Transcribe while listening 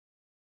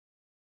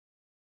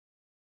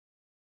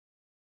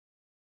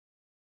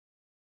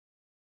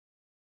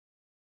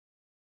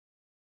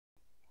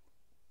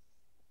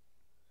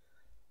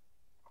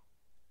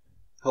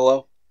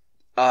Hello,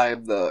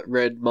 I'm the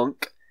Red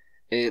Monk,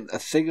 and a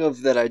thing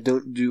that I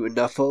don't do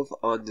enough of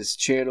on this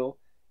channel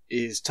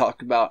is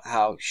talk about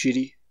how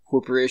shitty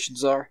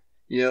corporations are.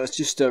 It's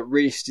just a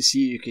race to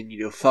see who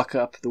can, fuck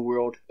up the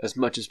world as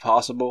much as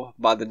possible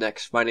by the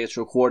next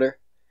financial quarter.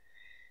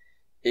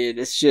 And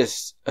it's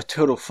just a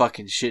total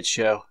fucking shit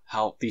show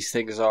how these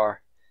things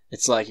are.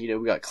 It's like, we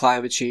got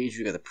climate change,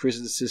 we got the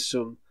prison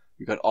system,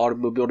 we got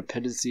automobile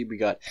dependency, we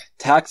got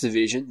tax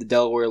evasion, the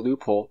Delaware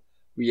loophole.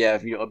 We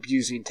have,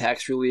 abusing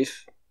tax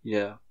relief,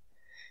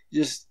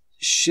 just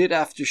shit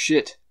after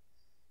shit.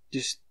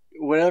 Just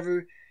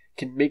whatever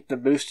can make the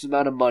most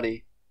amount of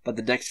money by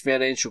the next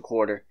financial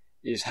quarter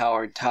is how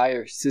our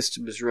entire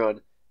system is run.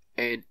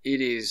 And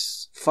it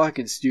is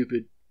fucking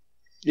stupid.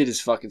 It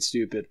is fucking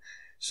stupid.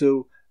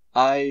 So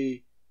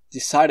I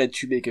decided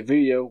to make a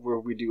video where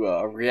we do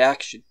a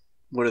reaction,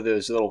 one of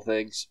those little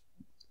things,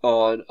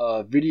 on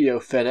a video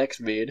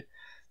FedEx made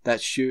that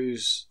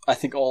shows, I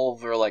think, all of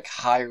their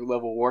higher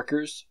level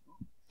workers,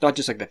 not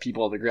just the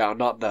people on the ground,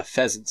 not the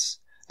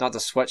pheasants, not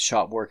the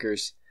sweatshop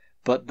workers,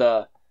 but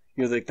the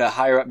the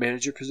higher up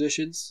manager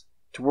positions.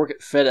 To work at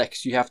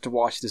FedEx, you have to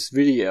watch this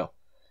video,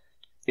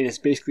 and it's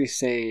basically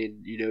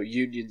saying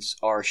unions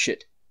are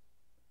shit.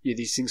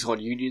 These things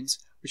called unions,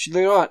 which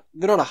they're not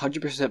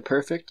 100%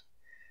 perfect,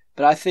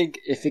 but I think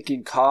if it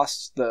can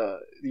cost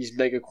these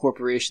mega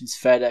corporations,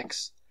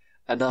 FedEx,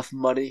 enough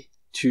money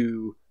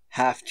to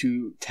have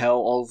to tell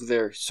all of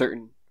their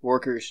certain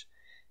workers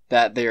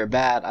that they are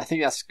bad, I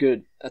think that's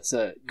good. That's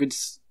a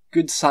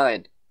good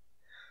sign.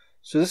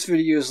 So this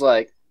video is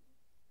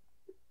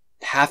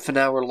half an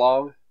hour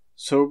long,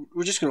 so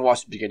we're just going to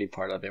watch the beginning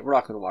part of it. We're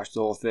not going to watch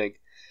the whole thing,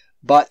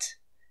 but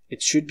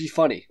it should be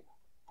funny.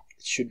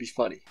 It should be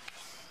funny.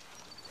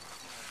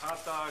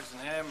 Hot dogs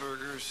and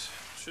hamburgers.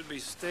 Should be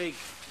steak.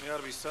 We ought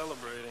to be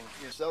celebrating.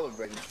 You're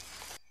celebrating.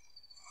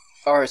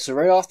 Alright, so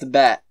right off the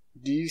bat,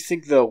 do you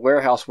think the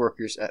warehouse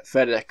workers at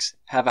FedEx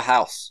have a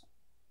house?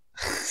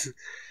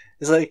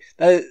 It's like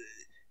that.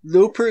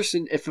 No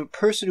person, if a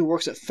person who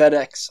works at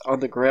FedEx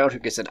on the ground who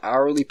gets an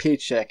hourly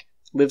paycheck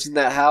lives in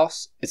that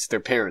house, it's their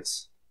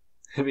parents.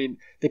 I mean,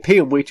 they pay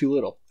them way too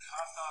little.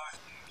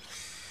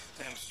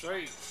 Damn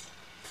straight.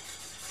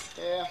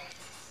 Yeah.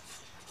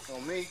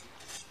 Well, me,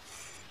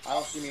 I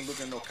don't see me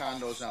looking at no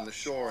condos on the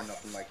shore or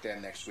nothing like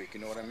that next week.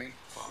 You know what I mean?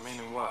 Well,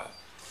 meaning what?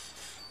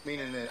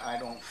 Meaning that I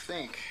don't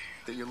think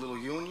that your little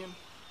union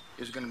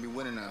is going to be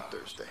winning on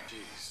Thursday.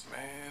 Jeez,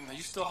 man. Are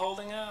you still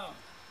holding out?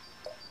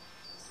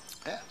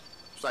 Yeah.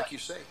 It's like you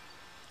say.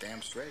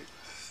 Damn straight.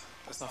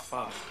 That's not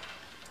funny.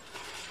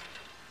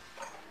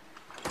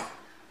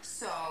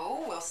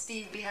 So, will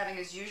Steve be having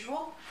his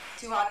usual?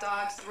 2 hot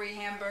dogs, 3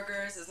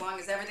 hamburgers, as long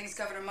as everything's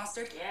covered in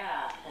mustard?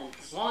 Yeah, and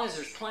as long as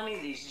there's plenty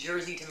of these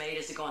Jersey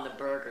tomatoes to go on the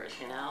burgers,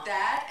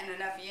 That and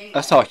enough yin.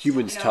 That's how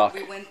humans talk.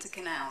 We went to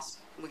Canals.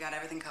 We got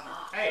everything covered.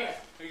 Hey,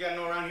 you gotta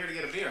know around here to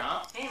get a beer,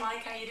 huh? Hey,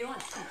 Mike, how you doing?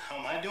 How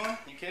am I doing?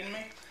 You kidding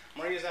me?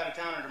 Maria's out of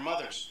town at her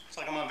mother's. It's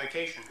like I'm on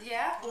vacation.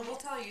 Yeah? Well, we'll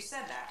tell her you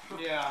said that.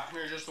 Yeah,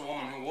 you're just a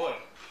woman who would.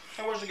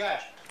 Hey, where's the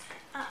guys?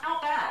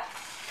 Out back.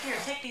 Here,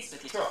 take these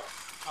with you. Sure.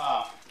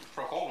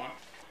 For a cold one.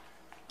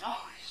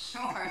 Oh,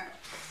 sure.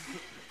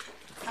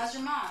 How's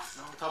your mom?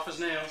 Oh, tough as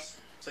nails.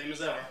 Same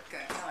as ever. Good.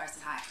 Tell her I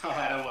said hi. All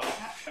right, I will.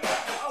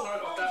 Oh, sorry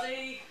about that.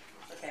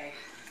 Okay.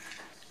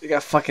 They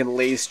got fucking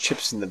Lay's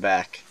chips in the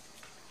back.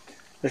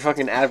 They're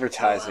fucking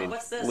advertising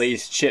what's this?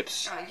 Lay's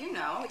chips.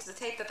 It's the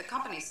tape that the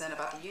company sent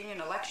about the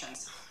union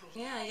elections.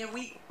 Yeah,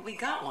 we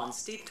got one.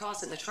 Steve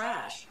tossed it in the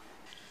trash.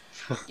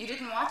 You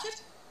didn't watch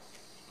it?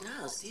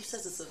 No, Steve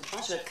says it's a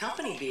bunch of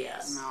company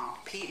BS. No,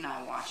 Pete and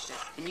I watched it.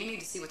 And you need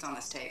to see what's on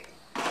this tape.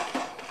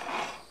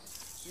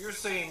 So you're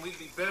saying we'd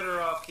be better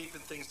off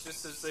keeping things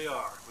just as they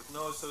are, with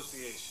no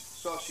association?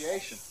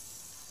 Association.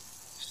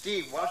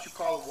 Steve, why don't you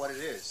call it what it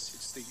is?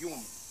 It's the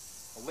union.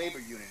 A labor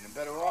union. And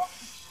better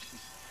off?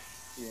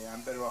 Yeah,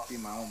 I'm better off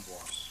being my own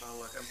boss. Now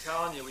look, I'm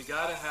telling you, we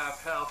gotta have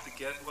help to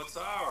get what's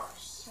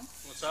ours.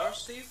 What's ours,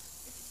 Steve?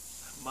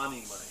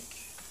 Money, Mike.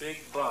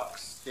 Big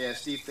bucks. Yeah,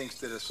 Steve thinks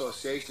that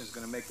association is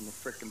going to make him a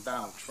frickin'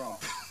 Donald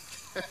Trump.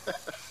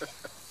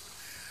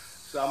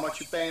 So how much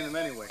you paying them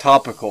anyway?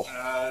 Topical.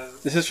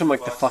 This is from the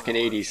bucks fucking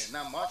an hour. 80s.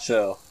 Not much.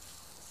 So,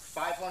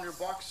 $500?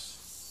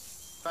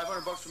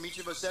 $500 from each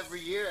of us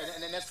every year,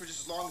 and then that's for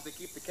just as long as they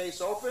keep the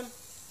case open?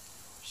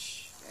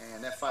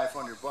 And that $500,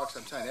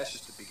 I'm telling you, that's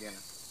just the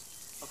beginning.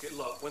 Okay,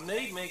 look, when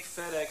they make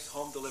FedEx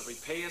home delivery,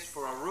 pay us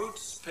for our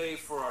routes, pay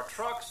for our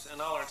trucks,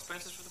 and all our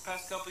expenses for the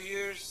past couple of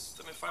years,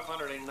 I mean,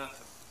 500 ain't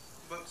nothing.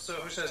 But so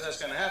who says that's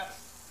gonna happen?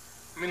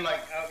 I mean, like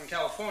out in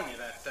California,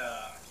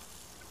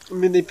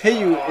 they pay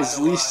you as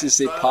least as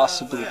they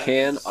possibly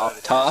can off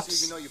Steve,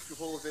 tops. you know you're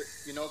full of it.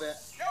 You know that?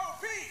 Yo,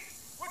 Pete,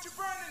 what you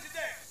burning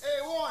today?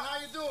 Hey, Warren, how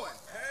you doing?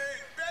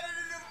 Hey, better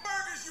than them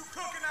burgers you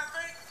cooking, I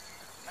think.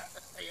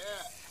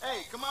 Yeah.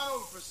 Hey, come on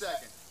over for a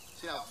second.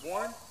 See now,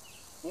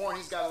 Warren,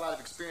 he's got a lot of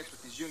experience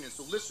with these unions,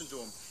 so listen to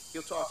him.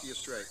 He'll talk to you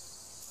straight.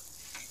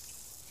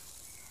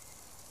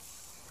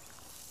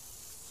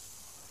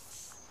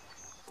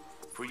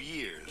 For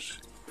years,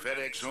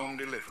 FedEx Home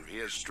Delivery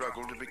has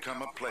struggled to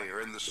become a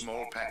player in the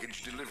small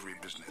package delivery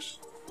business.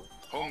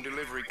 Home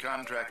delivery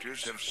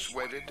contractors have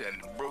sweated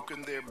and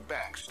broken their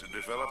backs to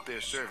develop their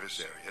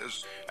service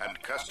areas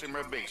and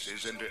customer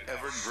bases into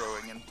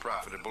ever-growing and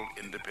profitable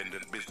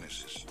independent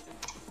businesses.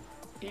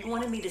 You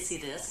wanted me to see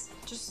this?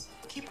 Just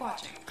keep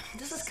watching.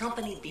 This is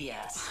company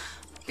BS.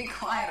 Be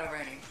quiet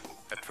already.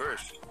 At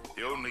first,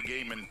 the only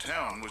game in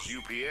town was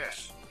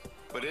UPS.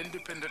 But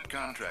independent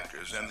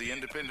contractors and the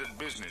independent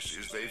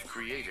businesses they've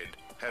created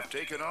have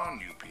taken on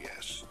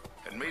UPS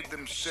and made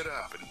them sit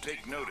up and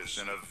take notice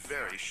in a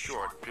very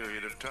short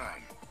period of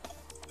time.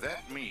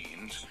 That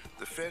means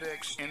the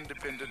FedEx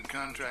independent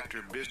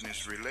contractor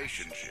business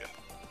relationship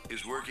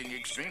is working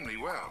extremely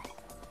well.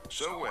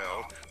 So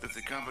well that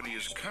the company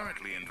is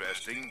currently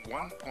investing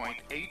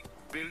 $1.8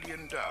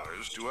 billion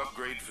to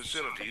upgrade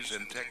facilities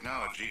and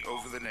technology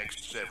over the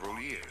next several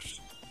years.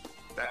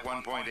 That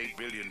 $1.8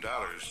 billion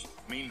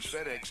means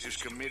FedEx is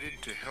committed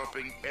to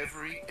helping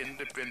every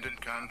independent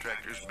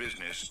contractor's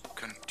business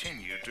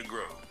continue to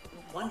grow.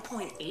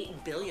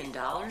 $1.8 billion?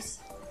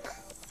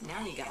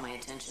 Now you got my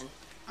attention.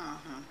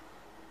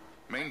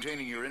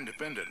 Maintaining your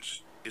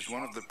independence is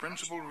one of the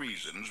principal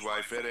reasons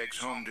why FedEx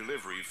Home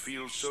Delivery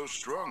feels so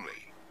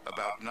strongly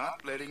about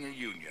not letting a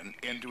union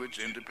into its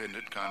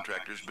independent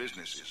contractors'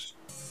 businesses.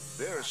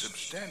 There are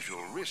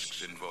substantial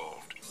risks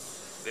involved.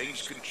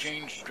 Things could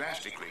change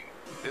drastically.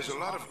 There's a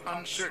lot of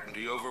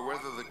uncertainty over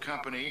whether the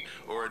company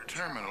or a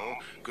terminal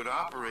could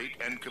operate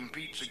and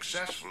compete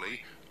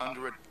successfully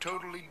under a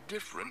totally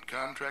different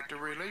contractor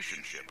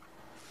relationship.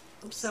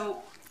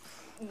 So,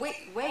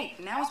 Wait,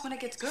 now is when it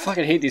gets good. I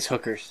fucking hate these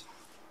hookers.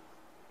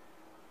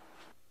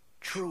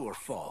 True or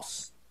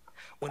false?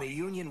 When a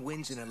union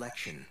wins an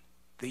election,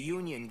 the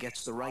union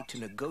gets the right to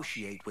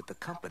negotiate with the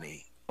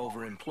company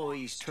over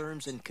employees'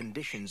 terms and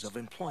conditions of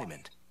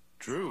employment.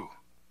 True.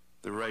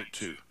 The right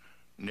to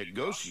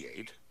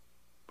negotiate,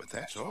 but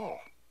that's all.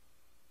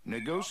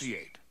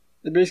 Negotiate.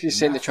 They're basically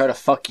saying they try to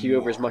fuck you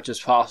over as much as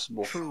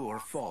possible. True or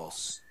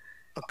false?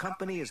 A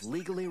company is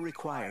legally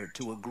required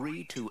to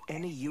agree to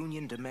any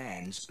union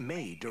demands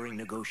made during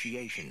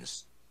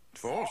negotiations.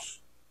 False.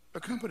 A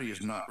company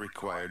is not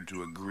required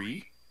to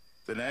agree.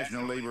 The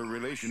National Labor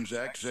Relations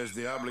Act says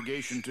the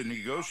obligation to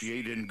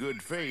negotiate in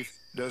good faith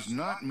does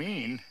not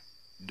mean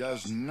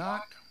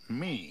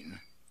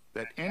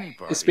that any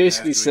party It's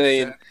basically has to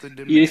saying, accept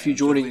the even if you demands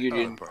join a of the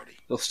union, other party.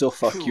 they'll still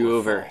fuck True you or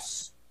over.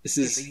 false? This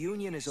If is... a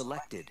union is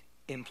elected,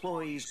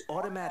 employees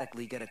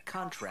automatically get a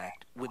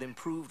contract with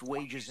improved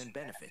wages and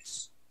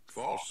benefits.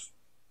 False.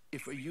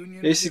 If a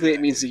union Basically, is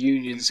it means the elected,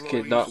 unions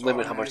employees cannot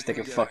limit how much they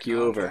can automatically fuck get a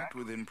you over. contract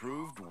with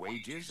improved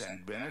wages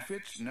and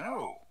benefits?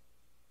 No.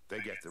 They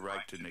get the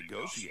right to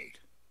negotiate.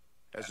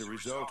 As a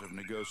result of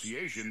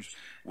negotiations,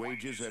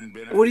 wages and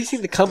benefits... What do you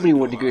think the company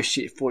will go up,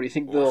 negotiate for? Do you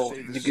think or they'll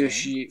stay the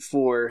negotiate same,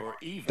 for or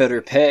even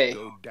better pay?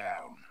 go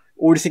down?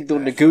 Or do you think they'll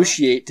That's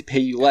negotiate to pay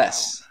you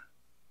less?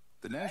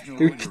 The National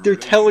They're Labor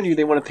telling you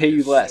they want to pay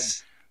you Relations Board has less.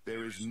 said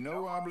there is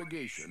no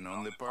obligation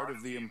on the part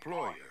of the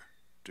employer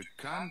to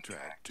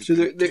contract to So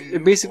they're continue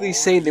basically all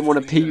saying they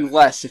want to pay existing you benefits,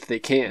 less if they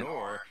can.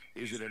 nor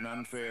is it an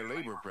unfair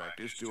labor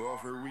practice to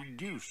offer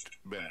reduced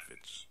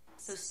benefits.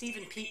 So Steve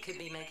and Pete could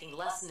be making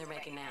less than they're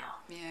making now.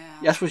 Yeah.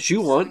 That's what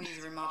you So want. we need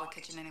to remodel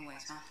kitchen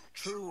anyways, huh?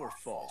 True or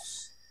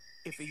false?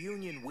 If a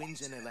union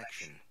wins an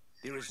election,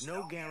 there is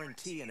no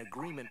guarantee an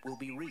agreement will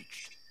be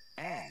reached.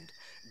 And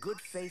good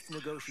faith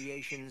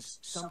negotiations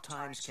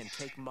sometimes can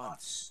take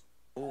months,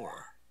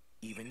 or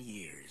even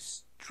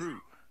years.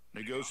 True,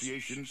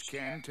 negotiations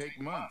can take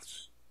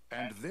months.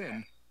 And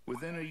then,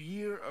 within a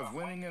year of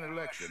winning an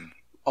election,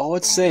 All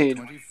it's only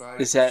saying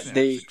is that 25% when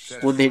they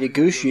successfully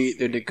negotiate,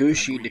 they're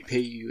negotiating to an pay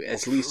you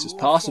as least as True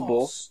or possible,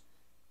 false?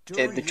 and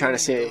During they're trying to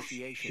say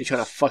negotiations, they're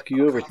trying to fuck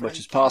you over as much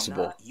as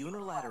possible. Cannot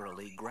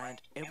unilaterally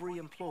grant every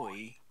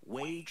employee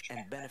wage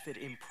and benefit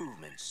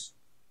improvements.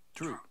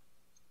 True.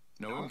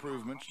 No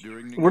improvements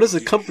during What is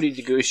the company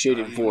negotiations.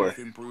 negotiating for? If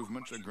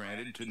improvements are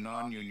granted to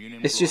non-union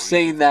It's just employees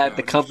saying at that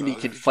the company's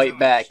company can other fight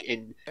back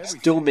facilities. and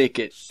still make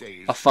it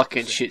Stays a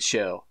fucking the same. shit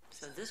show.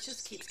 So this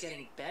just keeps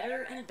getting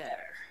better and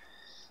better.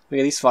 Look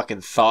at these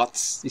fucking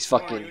thoughts. These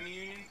Are you fucking in the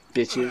union?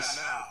 bitches. Not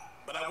now,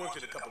 but I worked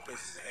at a couple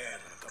places that had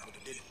and a couple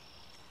that didn't.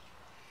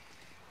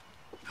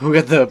 Who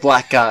got the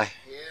black guy?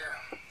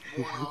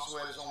 Yeah. Warren also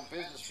had his own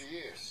business for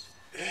years.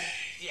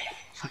 Yeah.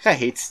 Fuck, I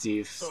hate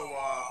Steve. So,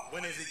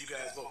 when is it you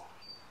guys vote?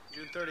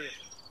 June 30th.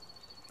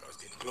 Oh, it's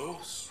getting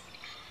close.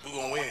 Who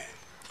gonna win?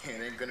 Yeah,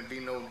 there ain't gonna be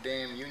no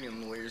damn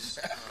union lawyers.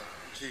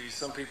 Geez,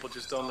 some people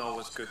just don't know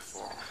what's good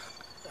for them.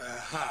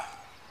 Uh-huh.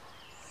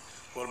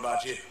 What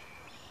about you?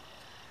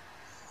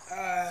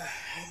 I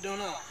don't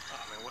know.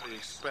 Oh, man, what do you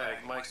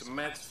expect? Mike's a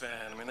Mets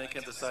fan. I mean, they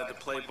can't decide to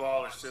play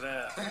ball or sit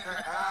down.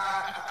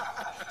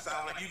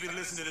 Sound like you've been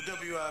listening to the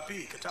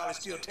WIP. Catali's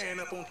still tearing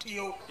up on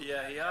T.O.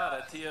 Yeah, he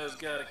oughta. T.O.'s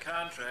got a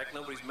contract.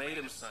 Nobody's made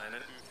him sign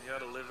it. He ought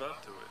to live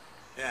up to it.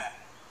 Yeah.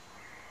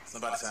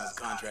 Somebody signs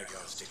a contract,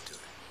 y'all stick to it.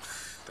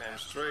 Damn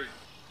straight.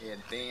 Yeah,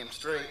 damn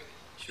straight.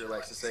 Sure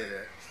likes to say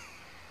that.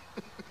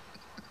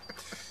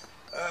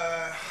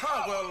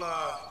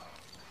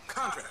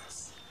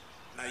 Contracts.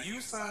 Now,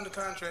 you signed a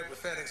contract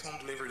with FedEx Home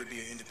Delivery to be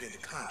an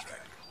independent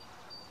contractor.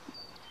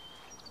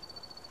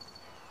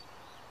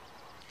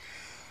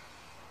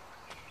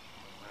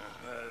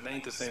 It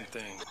ain't the same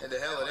thing. And the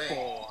hell it ain't.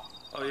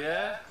 Oh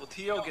yeah? Well,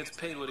 T.O. gets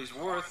paid what he's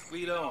worth.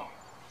 We don't.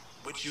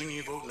 Which union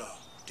you voting on?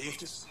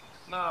 Teamsters?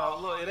 No,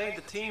 look, it ain't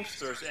the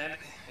Teamsters, and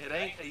it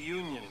ain't a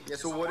union. Yeah,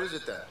 so what is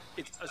it then?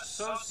 It's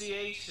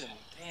association.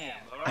 Damn.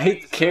 All right? I hate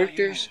the It's not a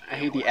characters. union. I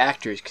hate the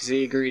actors because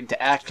they agreed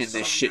to act in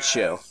this shit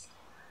show.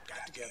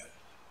 Got together.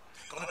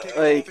 Gonna take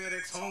Like, over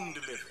FedEx Home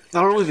Delivery.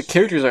 not only the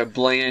characters are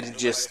bland and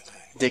just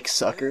dick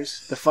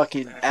suckers, the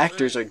fucking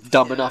actors are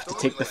dumb enough to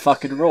take the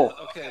fucking role.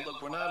 Okay,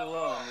 look, we're not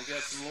alone. We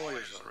got some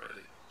lawyers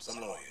already. Some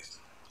lawyers.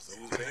 So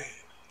who's paying?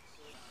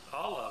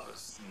 All of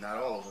us. Not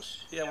all of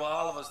us. Yeah, well,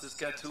 all of us that's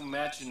got two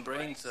matching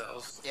brain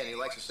cells. Yeah, and he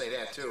likes to say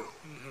that too.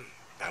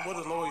 Now,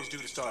 what do lawyers do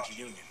to start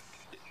your union?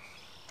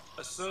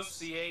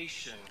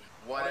 Association.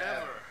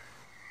 Whatever.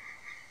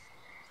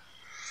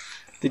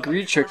 The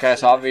green shirt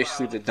guy's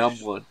obviously the dumb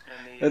one.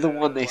 They're the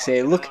one they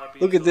say, look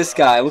at this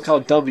guy, look how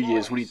dumb he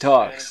is when he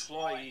talks.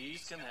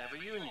 Employees can have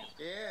a union.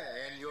 Yeah,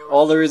 and you're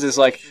All there is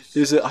like,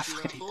 there's a, I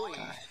fucking hate that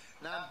guy.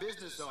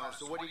 non-business owner,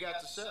 so what do you got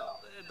to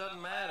sell? It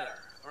doesn't matter,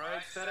 all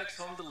right? FedEx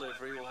Home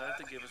Delivery will have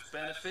to give us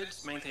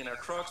benefits, maintain our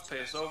trucks,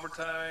 pay us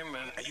overtime,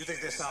 and... And you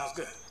think that sounds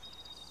good?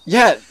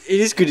 Yeah, it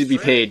is good to be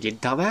paid, you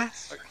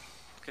dumbass.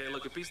 Okay,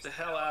 look, it beats the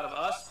hell out of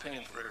us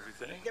paying for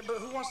everything. Yeah, but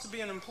who wants to be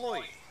an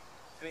employee?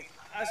 I mean,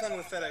 I signed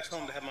with FedEx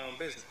Home to have my own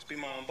business, be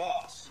my own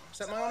boss,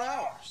 set my own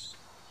hours.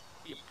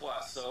 Yeah,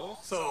 what, so?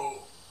 So,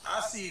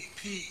 I see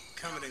Pete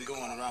coming and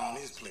going around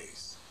his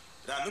place.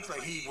 Now, it looks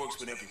like he works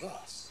whenever he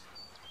wants.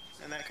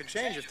 And that could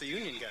change if the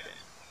union got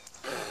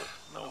in.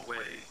 No way.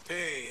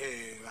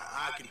 Hey,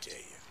 I can tell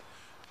you.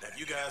 Now, if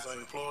you guys are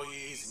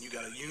employees and you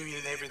got a union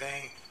and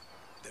everything,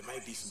 there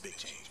might be some big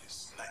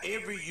changes. Now,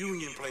 every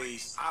union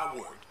place I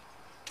worked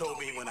told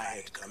me when I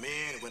had to come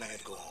in and when I had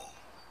to go home.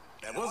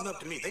 That wasn't up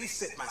to me. They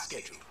set my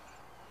schedule.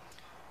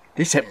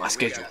 They set my We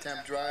schedule. got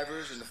temp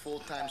drivers and the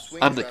full-time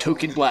swing I'm the driver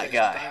token who black takes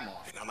some guy. time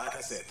off. Now, like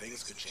I said,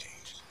 things could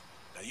change.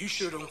 Now, you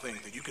sure don't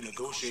think that you can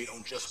negotiate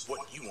on just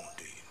what you want,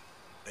 do you?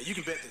 Now, you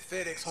can bet that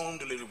FedEx Home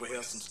Delivery will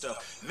have some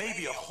stuff,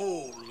 maybe a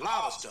whole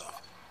lot of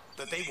stuff,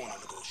 that they want to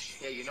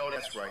negotiate. Yeah, you know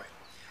that's right.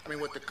 I mean,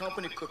 what the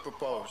company could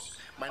propose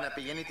might not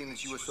be anything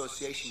that you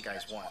association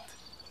guys want.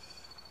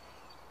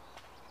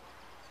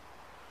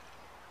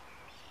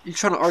 You're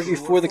trying to argue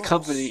for the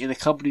company, and the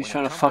company's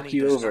trying to fuck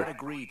you over. When a company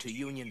does not agree to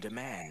union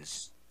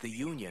demands, the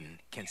union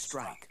can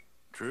strike.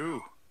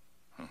 True.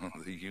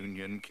 The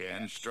union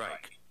can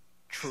strike.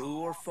 True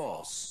or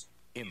false?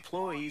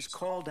 Employees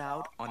called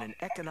out on an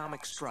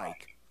economic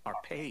strike are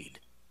paid.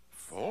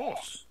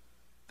 False.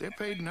 They're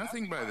paid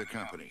nothing by the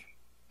company.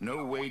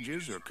 No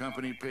wages or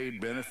company-paid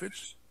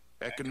benefits.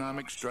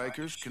 Economic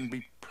strikers can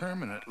be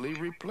permanently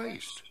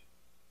replaced.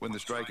 When the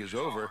strike is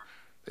over,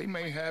 they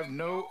may have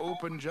no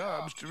open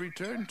jobs to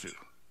return to.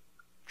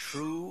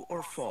 True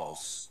or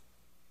false?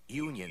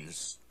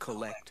 Unions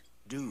collect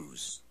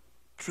dues.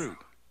 True.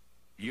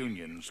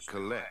 Unions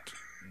collect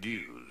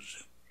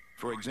dues.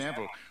 For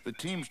example, the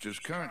Teamsters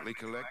currently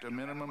collect a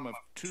minimum of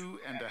 2.5.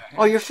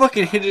 Oh, you're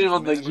fucking hitting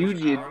on the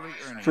union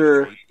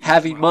for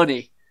having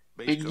money.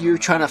 And you're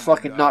trying to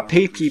fucking not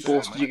pay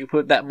people so you can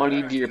put that money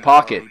into your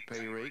pocket.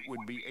 Pay rate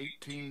would be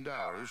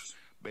 $18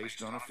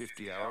 based on a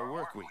 50-hour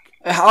work week.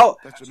 How?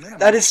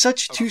 That is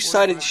such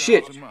two-sided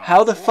shit.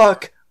 How the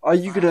fuck are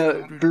you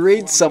gonna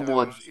berate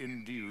someone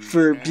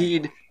for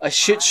being a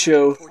shit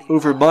show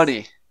over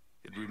money?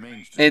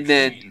 And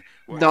then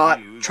not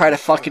try to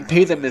fucking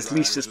pay them as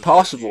least as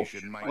possible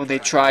when they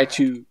try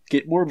to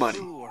get more money.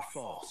 True or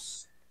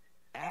false?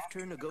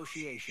 After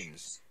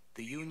negotiations,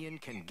 the union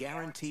can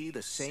guarantee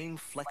the same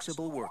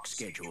flexible work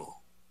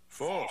schedule.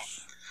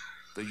 False.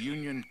 The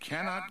union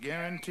cannot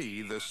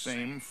guarantee the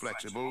same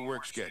flexible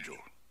work schedule.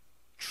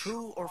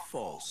 True or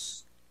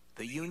false?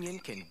 The union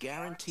can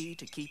guarantee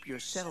to keep your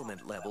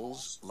settlement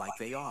levels like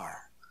they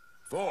are.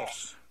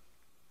 False.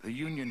 The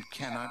union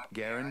cannot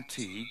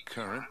guarantee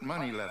current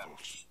money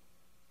levels.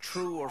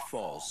 True or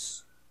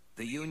false?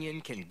 The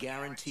union can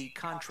guarantee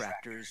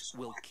contractors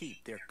will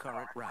keep their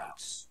current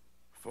rights.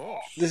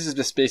 False. This is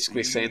just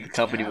basically saying the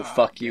company will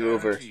fuck you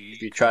over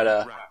if you try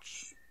to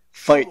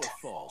fight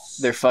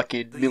their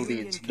fucking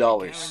millions of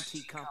dollars.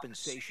 Guarantee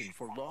compensation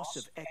for loss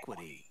of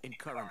equity in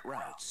current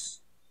routes.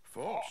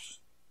 False.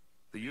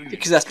 The union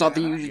Because that's not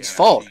the union's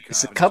fault.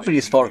 It's the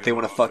company's fault if they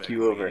want to fuck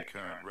you over.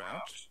 current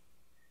routes.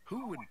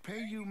 Who would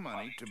pay you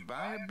money to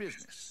buy a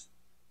business?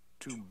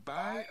 To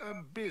buy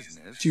a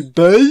business To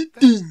buy that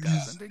things.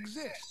 doesn't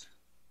exist.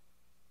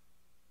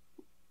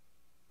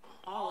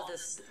 All of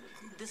this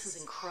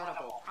is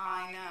incredible.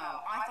 I know.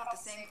 I thought the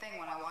same thing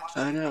when I watched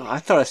I it. know. I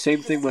thought the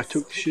same thing when I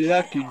took the shit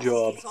acting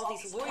job. All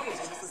these lawyers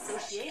and this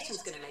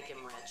association's gonna make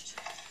him rich.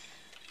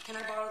 Can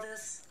I borrow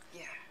this?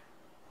 Yeah.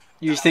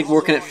 You think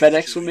working at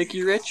FedEx will make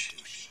you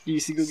rich? You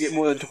think you'll get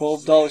more than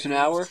 $12 an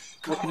hour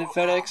working at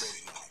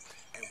FedEx?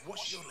 And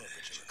what's your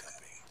leverage in the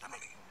company? I mean,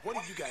 what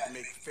do you got to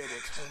make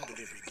FedEx Home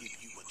Delivery give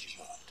you what you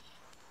want?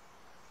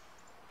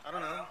 I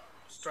don't know.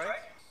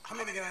 Strike? How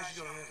many guys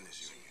you gonna have in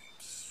this union?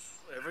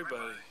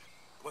 Everybody.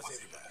 What's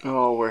everybody?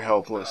 Oh, we're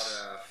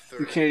helpless.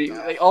 We 30. can't even,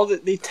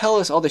 like, they tell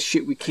us all the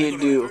shit we can't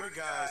do. 30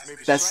 guys,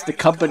 maybe That's the striking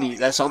company. the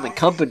That's on the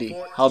company.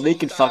 How they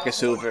can fuck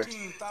us over.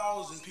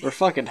 14,000 people. We're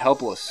fucking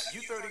helpless.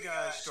 You 30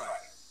 guys strike.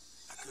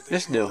 Now, could they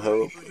There's put no other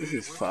hope. people This in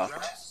is to work fucked. your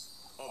routes?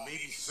 Or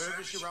maybe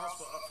service your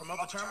routes from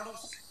other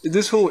terminals?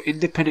 This whole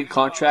independent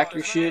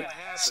contractor shit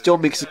still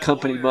makes the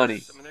company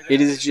money.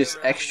 It is just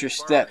extra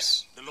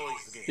steps. The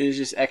lawyer's the game. It is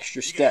just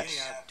extra You got any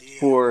steps idea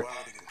for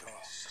what it can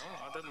cost?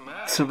 Oh, it doesn't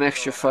matter. some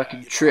extra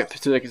fucking trip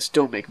so they can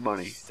still make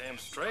money. Damn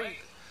straight.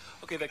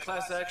 Okay, that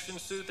class action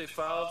suit they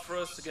filed for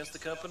us against the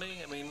company,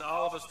 I mean,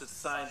 all of us that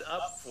signed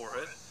up for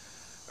it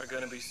are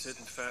going to be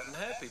sitting fat and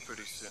happy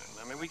pretty soon.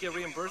 I mean, we get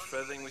reimbursed for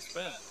everything we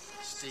spend.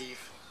 Steve,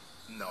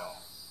 no.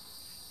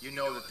 You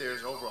know that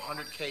there's over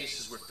 100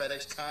 cases where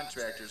FedEx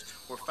contractors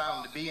were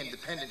found to be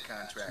independent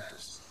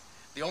contractors.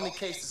 The only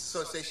case this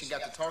association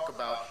got to talk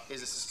about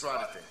is this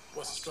Estrada thing.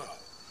 What's the struggle?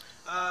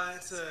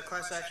 It's a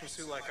class action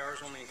suit like ours,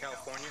 only in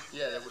California.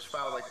 Yeah, that was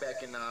filed like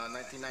back in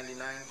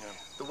 1999.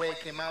 The way it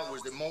came out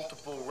was that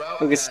multiple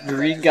route Look, it's the contractors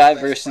green guy were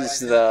versus classified as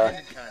the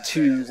independent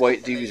two contractors, white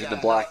and they dudes and the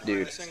got black nothing.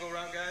 dude. The single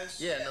route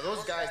guys? Yeah, now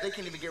those guys, they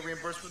can't even get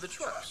reimbursed for the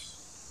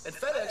trucks. At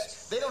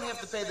FedEx, they don't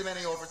have to pay them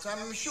any overtime.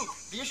 I mean, shoot,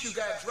 the issue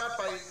got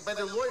dropped by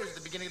their lawyers at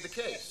the beginning of the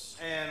case.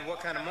 And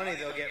what kind of money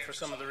they'll get for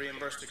some of the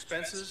reimbursed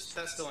expenses,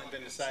 that still ain't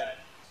been decided.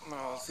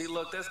 No, see,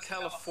 look, that's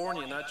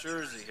California, not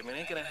Jersey. I mean, it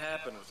ain't going to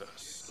happen with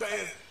us.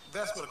 Man,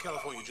 that's what a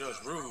California judge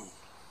ruled.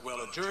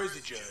 Well, a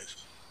Jersey judge,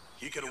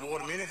 he could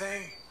award him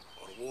anything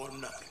or award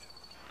him nothing.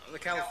 The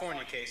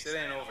California case, it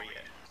ain't over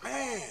yet.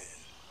 Man,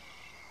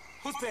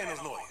 who's paying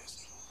those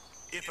lawyers?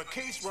 If a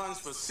case runs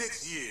for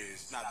 6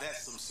 years, now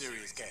that's some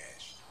serious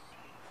cash.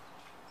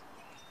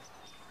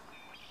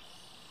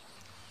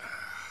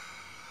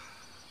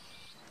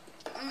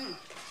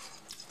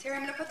 Terry,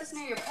 I'm gonna put this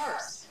near your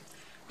purse.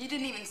 You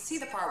didn't even see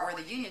the part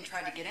where the union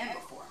tried to get in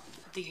before.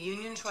 The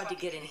union tried to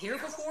get in here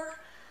before?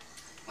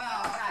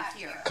 Well, not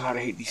here. God,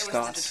 I hate these It was the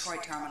thoughts.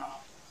 Detroit terminal.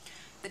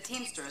 The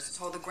Teamsters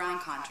told the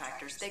ground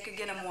contractors they could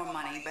get them more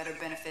money, better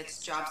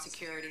benefits, job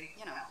security,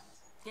 you know.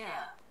 Yeah.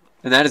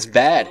 And that is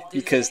bad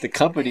because the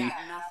company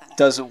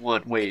doesn't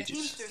want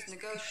wages.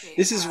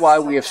 This is why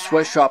we have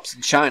sweatshops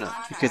in China,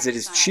 because it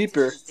is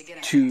cheaper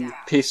to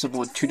pay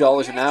someone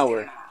 $2 an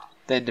hour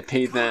than to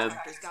pay them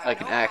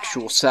like an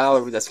actual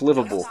salary that's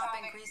livable,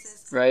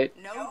 right?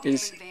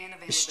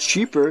 It's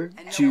cheaper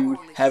to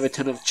have a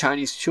ton of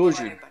Chinese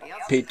children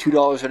paid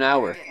 $2 an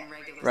hour,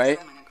 right?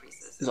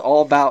 It's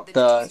all about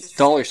the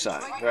dollar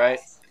sign, right?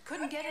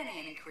 Couldn't get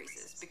any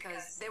increases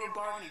because they were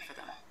bargaining for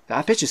them.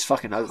 That bitch is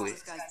fucking ugly.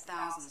 Those guys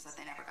thousands that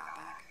they never got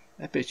back.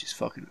 That bitch is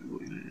fucking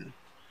ugly, man.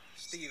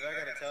 Steve, I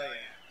gotta tell you,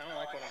 I don't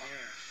like what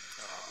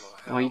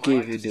I'm hearing. Oh, you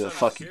gave into a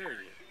fucking...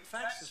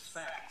 Facts is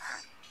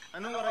facts. I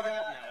know what I got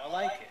now. I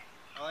like it.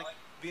 I like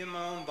being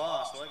my own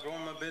boss. I like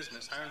growing my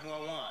business, hiring who I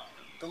want,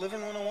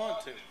 delivering when I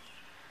want to.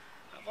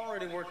 I've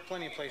already worked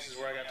plenty of places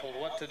where I got told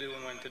what to do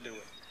and when to do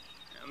it.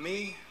 Now,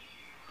 me,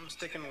 I'm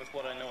sticking with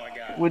what I know I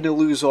got. When to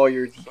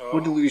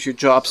lose your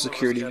job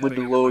security, when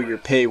to lower your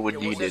pay when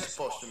What's that needed.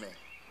 supposed to mean?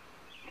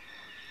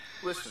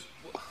 Listen,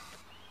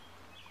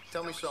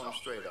 tell me something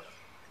straight up.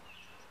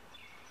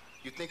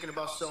 You thinking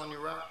about selling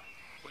your route?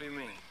 What do you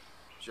mean?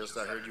 Just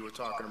I heard you were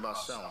talking about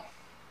selling.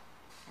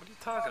 What are you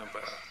talking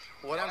about?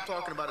 What I'm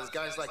talking about is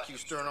guys like you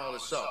stirring all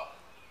this up.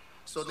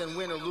 So then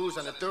win or lose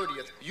on the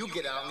 30th, you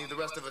get out and leave the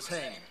rest of us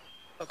hanging.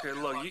 Okay,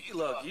 look,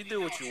 you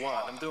do what you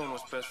want. I'm doing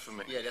what's best for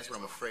me. Yeah, that's what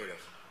I'm afraid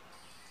of.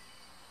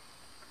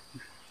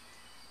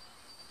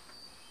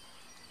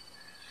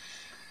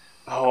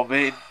 Oh,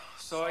 man.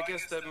 So I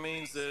guess that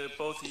means that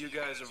both of you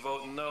guys are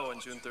voting no on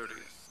June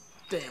 30th.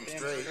 Damn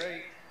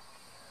straight.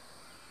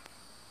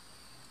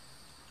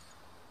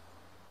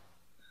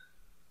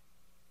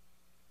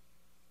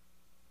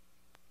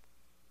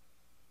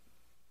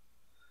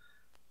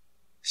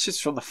 It's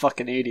just from the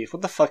fucking 80s.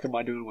 What the fuck am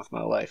I doing with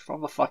my life?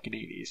 From the fucking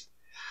 80s.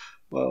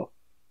 Well,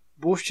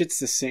 bullshit's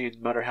the same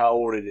no matter how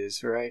old it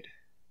is, right?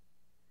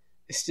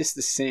 It's just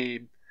the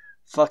same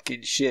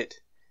fucking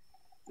shit.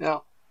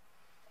 Now,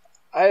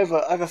 I have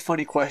a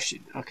funny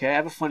question, okay? I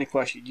have a funny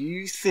question. Do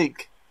you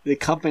think the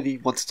company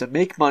wants to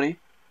make money,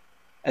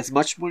 as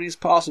much money as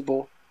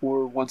possible,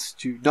 or wants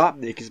to not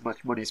make as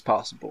much money as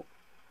possible?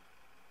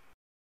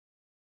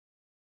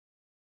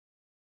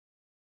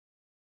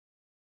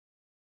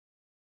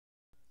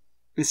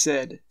 It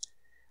said,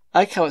 I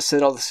like how it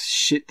said all this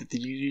shit that the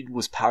union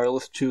was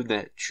powerless to in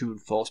that true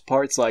and false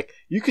parts. Like,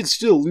 you can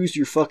still lose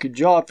your fucking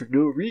job for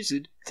no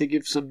reason to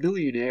give some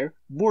millionaire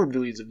more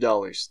millions of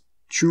dollars.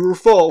 True or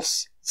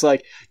false? It's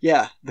like,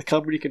 yeah, the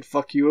company can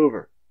fuck you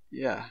over.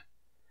 Yeah.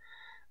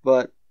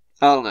 But,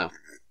 I don't know.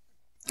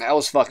 That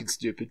was fucking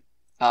stupid.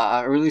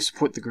 I really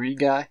support the green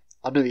guy.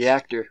 I know the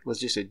actor was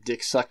just a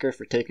dick sucker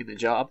for taking the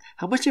job.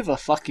 How much of a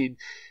fucking...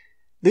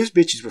 Those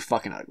bitches were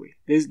fucking ugly.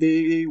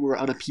 They were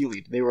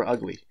unappealing. They were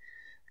ugly.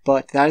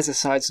 But that is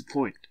besides the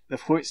point. The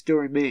point still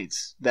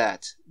remains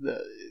that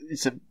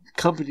it's a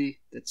company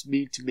that's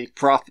made to make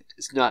profit.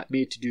 It's not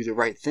made to do the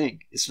right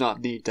thing. It's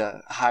not made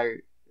to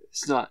hire.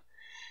 It's not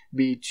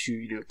made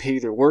to pay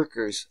their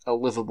workers a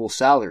livable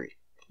salary.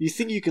 You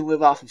think you can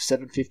live off of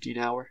 $7.50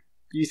 an hour?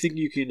 You think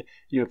you can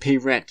pay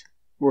rent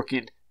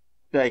working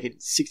like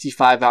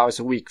 65 hours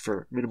a week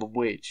for minimum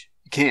wage?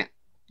 You can't.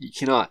 You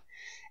cannot.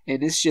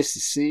 And it's just the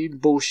same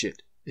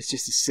bullshit. It's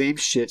just the same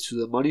shit, so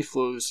the money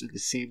flows in the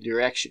same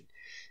direction.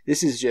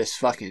 This is just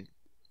fucking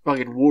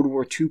World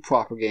War II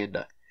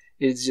propaganda.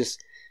 It's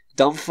just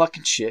dumb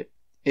fucking shit.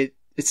 It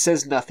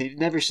says nothing. It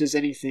never says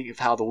anything of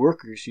how the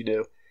workers,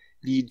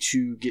 need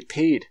to get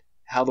paid.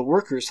 How the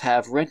workers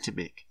have rent to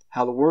make.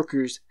 How the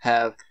workers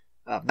have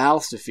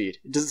mouths to feed.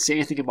 It doesn't say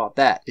anything about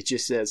that. It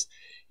just says,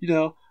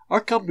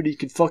 our company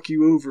can fuck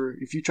you over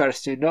if you try to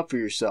stand up for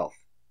yourself.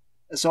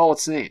 That's all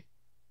it's saying.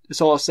 That's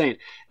all it's saying.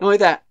 Not only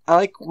that, I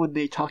like when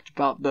they talked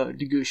about the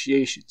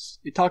negotiations.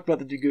 They talked about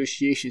the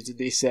negotiations and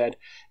they said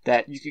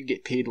that you can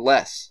get paid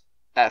less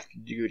after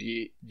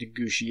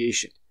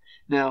negotiation.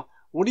 Now,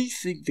 what do you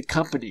think the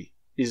company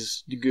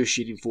is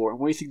negotiating for, and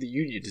what do you think the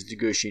union is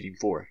negotiating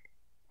for?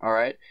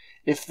 Alright?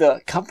 If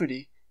the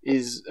company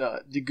is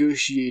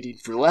negotiating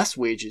for less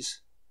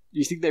wages, do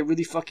you think they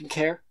really fucking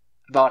care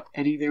about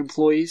any of their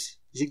employees?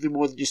 Do you think they're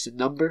more than just a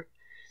number?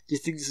 Do you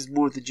think this is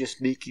more than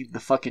just making the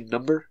fucking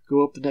number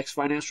go up the next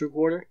financial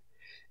quarter?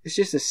 It's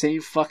just the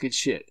same fucking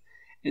shit.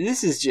 And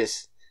this is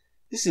just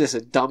a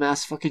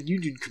dumbass fucking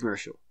union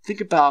commercial. Think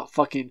about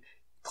fucking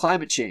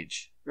climate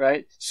change,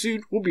 right?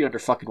 Soon we'll be under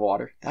fucking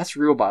water. That's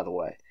real, by the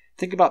way.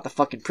 Think about the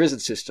fucking prison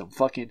system.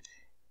 Fucking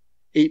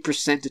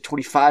 8% to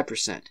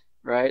 25%,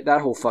 right?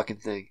 That whole fucking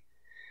thing.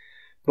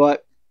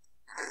 But,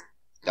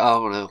 I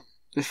don't know.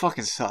 It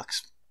fucking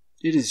sucks.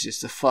 It is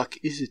just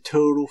it's a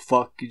total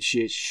fucking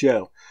shit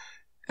show.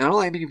 And I don't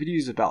like making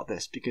videos about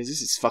this because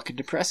this is fucking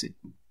depressing.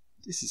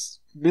 This is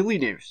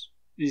millionaires.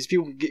 These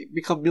people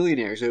become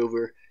millionaires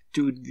over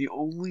doing the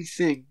only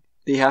thing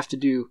they have to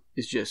do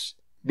is just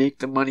make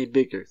the money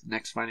bigger the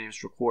next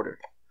financial quarter.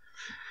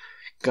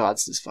 God,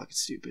 this is fucking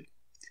stupid.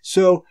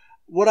 So,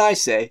 what I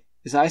say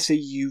is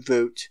you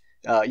vote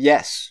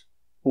yes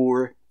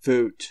or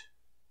vote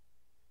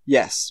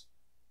yes.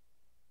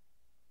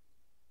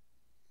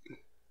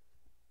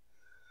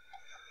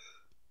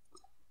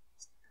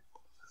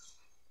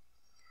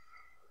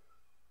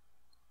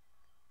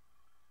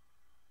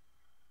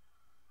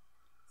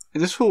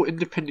 And this whole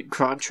independent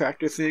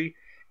contractor thing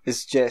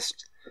is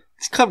just,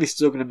 this company's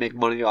still going to make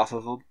money off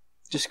of them.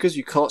 Just because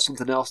you call it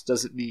something else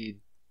doesn't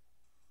mean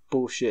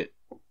bullshit.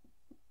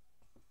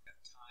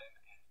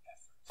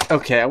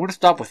 Okay, I want to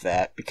stop with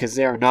that because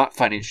they are not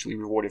financially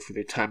rewarded for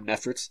their time and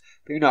efforts.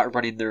 They're not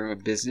running their own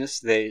business.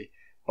 They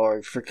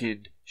are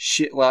freaking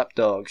shit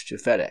lapdogs to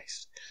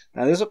FedEx.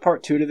 Now, there's a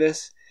part 2 to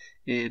this,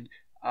 and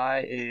I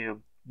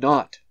am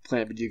not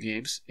playing video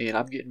games, and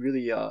I'm getting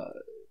really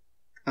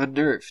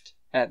unnerved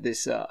at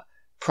this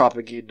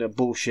propaganda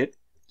bullshit.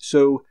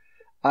 So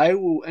I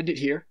will end it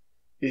here.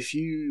 If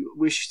you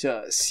wish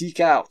to seek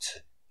out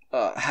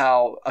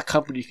how a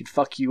company can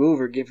fuck you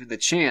over given the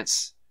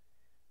chance,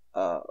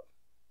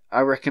 I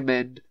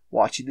recommend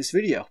watching this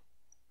video.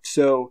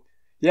 So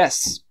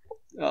yes,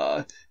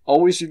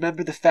 always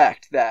remember the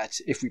fact that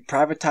if we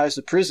privatize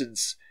the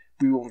prisons,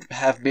 we will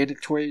have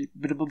mandatory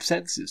minimum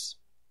sentences.